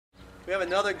We have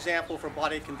another example for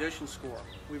body condition score.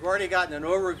 We've already gotten an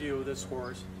overview of this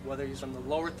horse, whether he's in the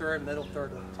lower third, middle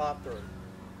third, or the top third.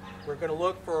 We're going to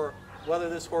look for whether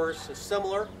this horse is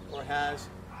similar or has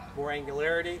more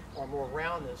angularity or more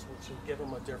roundness, which will give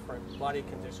him a different body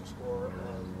condition score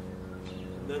of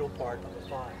the middle part of the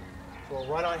 5. So we'll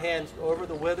run our hands over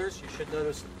the withers. You should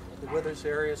notice the withers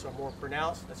areas are more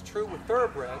pronounced. That's true with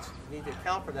thoroughbreds. You need to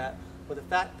account for that, but the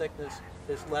fat thickness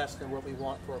is less than what we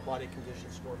want for a body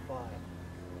condition score 5.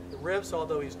 The ribs,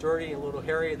 although he's dirty and a little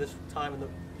hairy at this time of the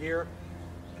year,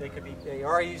 they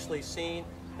are easily seen,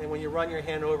 and when you run your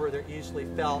hand over, they're easily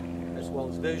felt as well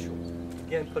as visual.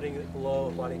 Again, putting it below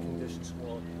a body condition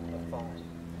score of 5.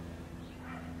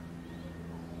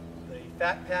 The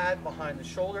fat pad behind the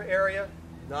shoulder area,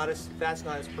 fat's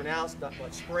not as pronounced, not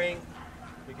much spring.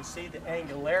 You can see the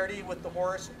angularity with the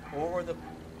horse over the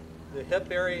hip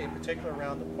area, in particular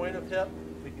around the point of hip.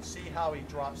 We can see how he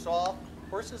drops off.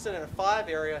 Horses in a 5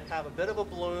 area have a bit of a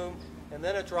bloom and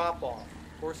then a drop off.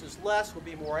 Horses less will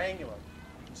be more angular.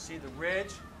 You can see the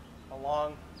ridge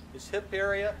along his hip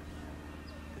area.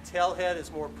 The tail head is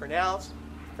more pronounced.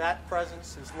 Fat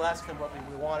presence is less than what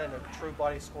we want in a true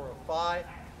body score of 5.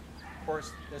 Of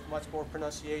course, there's much more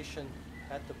pronunciation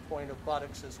at the point of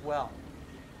buttocks as well.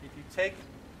 If you take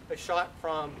a shot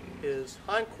from his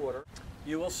hindquarter,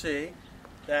 you will see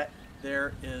that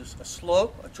there is a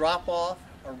slope, a drop off,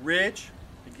 a ridge,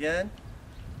 again,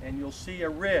 and you'll see a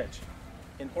ridge.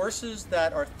 In horses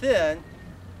that are thin,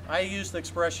 I use the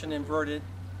expression inverted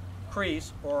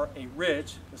crease or a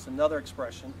ridge. That's another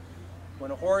expression. When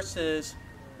a horse is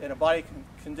in a body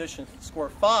condition score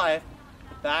 5,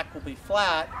 the back will be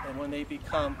flat, and when they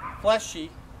become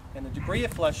fleshy, and the degree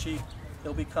of fleshy,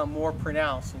 they'll become more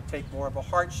pronounced and take more of a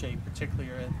heart shape, particularly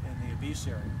in the obese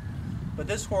area. But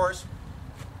this horse,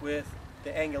 with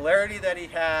the angularity that he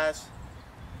has,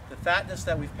 the fatness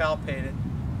that we've palpated,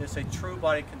 is a true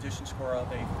body condition score of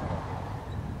a 4.